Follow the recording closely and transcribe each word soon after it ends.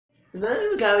It's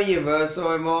not becoming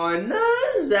universal anymore.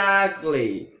 Not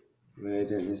exactly.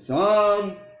 Written the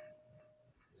song.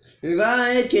 If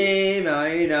I came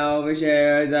out over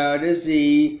shares of the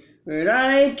sea, if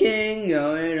I came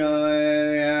going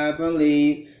over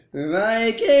happily, if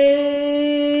I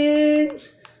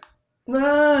kings,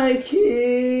 my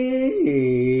kings.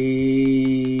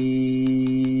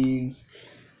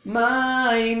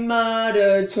 My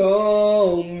mother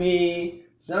told me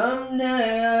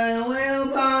someday I will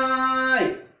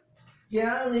buy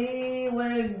galley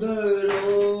with good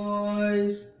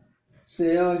oars,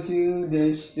 sail to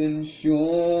distant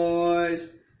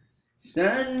shores,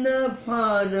 stand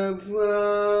upon a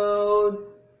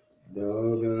proud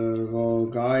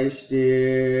the I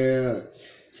steer,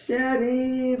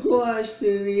 steady course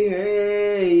to be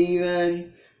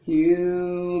haven,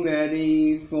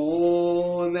 many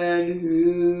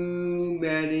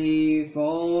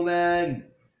foemen.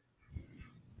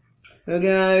 I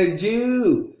gotta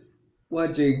do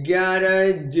what you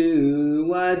gotta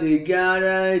do,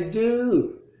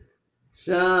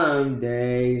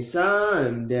 Someday,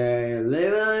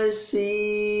 live and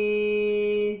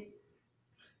see.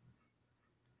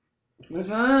 I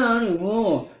found a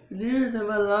war, near the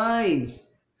lines.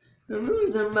 The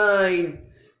moves of mine,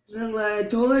 so like a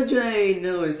toy train,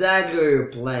 no exactly you're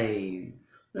playing.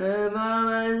 I found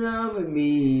myself with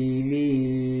me.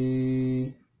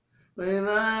 If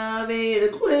I be the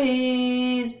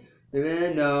queen,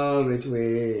 there's no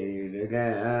between the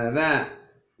gap.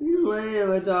 You know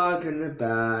we're talking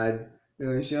about.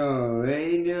 You're sure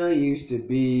angel used to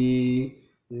be.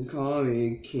 You call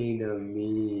me king of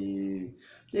me.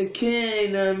 The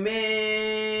king of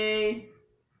me.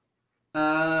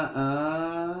 Ah,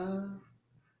 ah,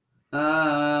 ah.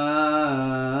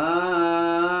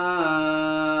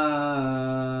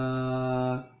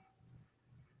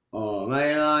 All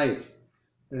my life,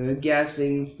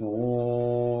 guessing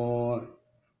for.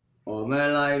 All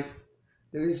my life,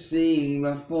 seen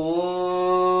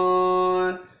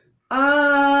before.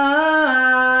 Ah!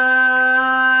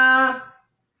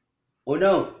 Oh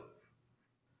no!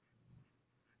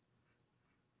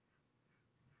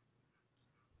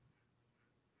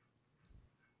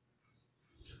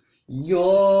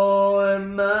 You're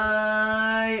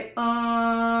my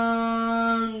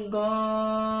uncle.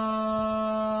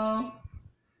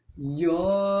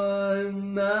 You're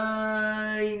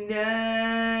my nephew.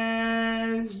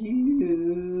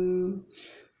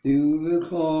 Through the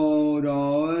cold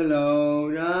all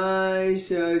alone I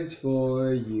search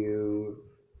for you.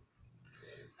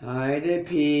 Hide a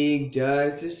peek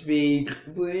just to speak,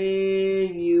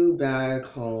 bring you back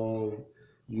home.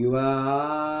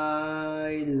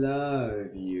 I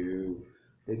love you.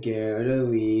 Together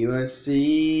we will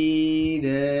see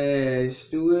this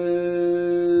through.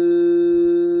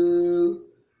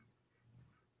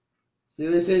 So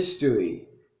it's history.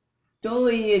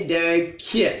 Dolly and Derek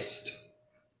kissed.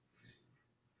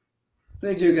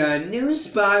 But you got a new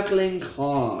sparkling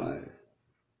car.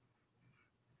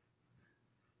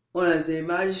 Honestly,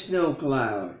 my snow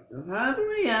cloud.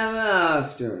 Happily ever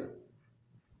after.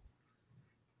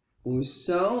 Or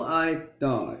so I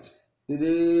thought.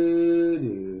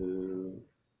 Do-do-do.